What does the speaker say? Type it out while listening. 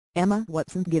Emma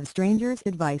Watson gives strangers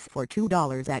advice for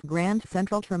 $2 at Grand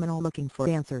Central Terminal looking for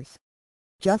answers.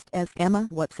 Just as Emma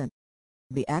Watson,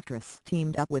 the actress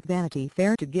teamed up with Vanity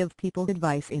Fair to give people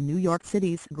advice in New York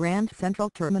City's Grand Central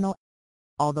Terminal.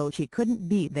 Although she couldn't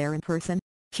be there in person,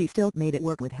 she still made it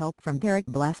work with help from Derek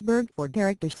Blasberg for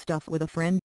Derek Dish Stuff with a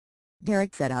Friend.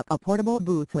 Derek set up a portable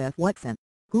booth with Watson,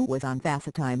 who was on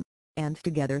FaceTime, and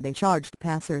together they charged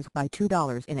passers-by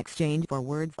 $2 in exchange for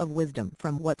words of wisdom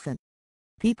from Watson.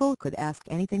 People could ask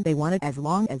anything they wanted as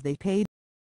long as they paid.